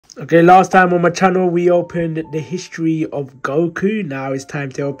Okay, last time on my channel we opened the history of Goku. Now it's time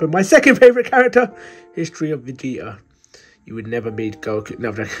to open my second favorite character, history of Vegeta. You would never meet Goku.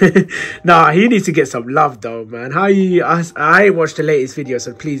 No, nah, he needs to get some love though, man. How you? I ain't watched the latest video,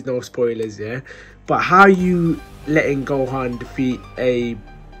 so please no spoilers, yeah. But how you letting Gohan defeat a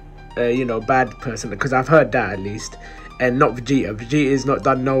you know, bad person? Because I've heard that at least, and not Vegeta. Vegeta's not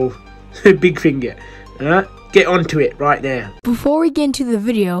done no big thing yet. Get onto it right now. Before we get into the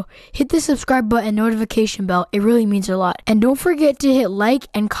video, hit the subscribe button and notification bell. It really means a lot. And don't forget to hit like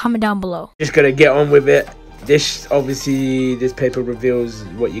and comment down below. Just gonna get on with it. This obviously, this paper reveals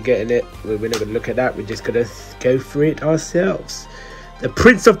what you get in it. We're not gonna look at that. We're just gonna go through it ourselves. The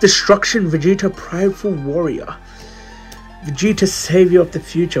Prince of Destruction, Vegeta, prideful warrior. Vegeta, savior of the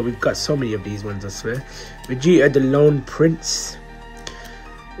future. We've got so many of these ones, I swear. Vegeta, the lone prince.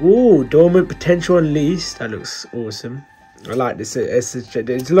 Ooh, dormant potential unleashed. That looks awesome. I like this SSJ.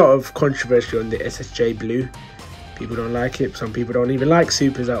 There's a lot of controversy on the SSJ blue. People don't like it. Some people don't even like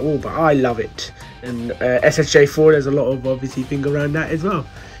supers at all, but I love it. And SSJ4, there's a lot of obviously thing around that as well.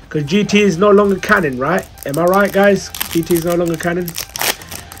 Because GT is no longer canon, right? Am I right, guys? GT is no longer canon.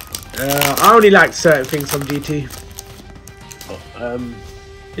 I only like certain things from GT.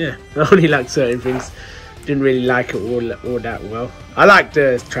 Yeah, I only like certain things. Didn't really like it all that well. I like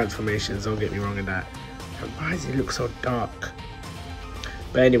the transformations, don't get me wrong in that. And why does it look so dark?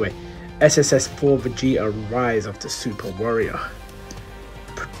 But anyway, SSS4 Vegeta, rise of the super warrior.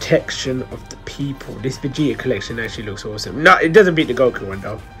 Protection of the people. This Vegeta collection actually looks awesome. No, it doesn't beat the Goku one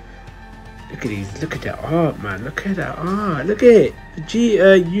though. Look at these, look at that art, man. Look at that art, look at it.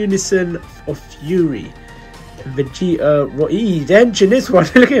 Vegeta Unison of Fury. Vegeta the engine, this one.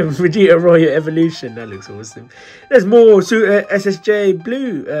 Look at him, Vegeta Royal Evolution. That looks awesome. There's more SSJ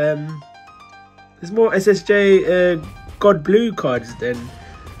blue. There's more SSJ God Blue cards than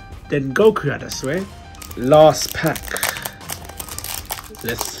Goku had, I swear. Last pack.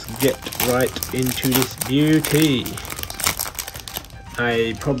 Let's get right into this beauty.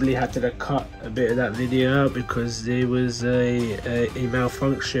 I probably had to cut a bit of that video out because there was a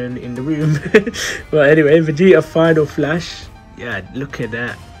malfunction in the room. But anyway, Vegeta Final Flash. Yeah, look at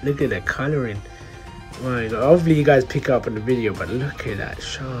that. Look at that coloring. My God. Hopefully you guys pick up on the video, but look at that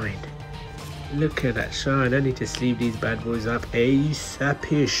shine. Look at that shine. I need to sleeve these bad boys up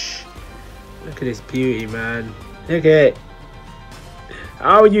ASAP-ish. Look at this beauty, man. Look at it.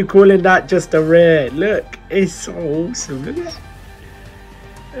 How are you calling that just a rare? Look, it's so awesome. Look at that.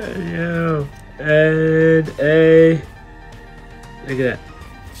 Yeah, and a look at that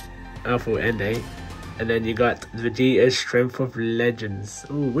alpha and A, and then you got Vegeta's Strength of Legends.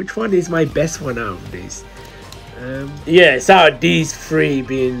 Ooh, which one is my best one out of these? Yeah, it's out of these three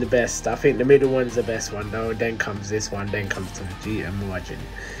being the best. I think the middle one's the best one though. Then comes this one, then comes the Vegeta margin.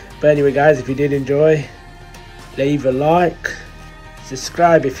 But anyway, guys, if you did enjoy, leave a like,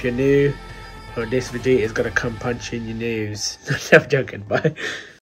 subscribe if you're new. Or this Vegeta is gonna come punch in your nose. I'm joking, bye.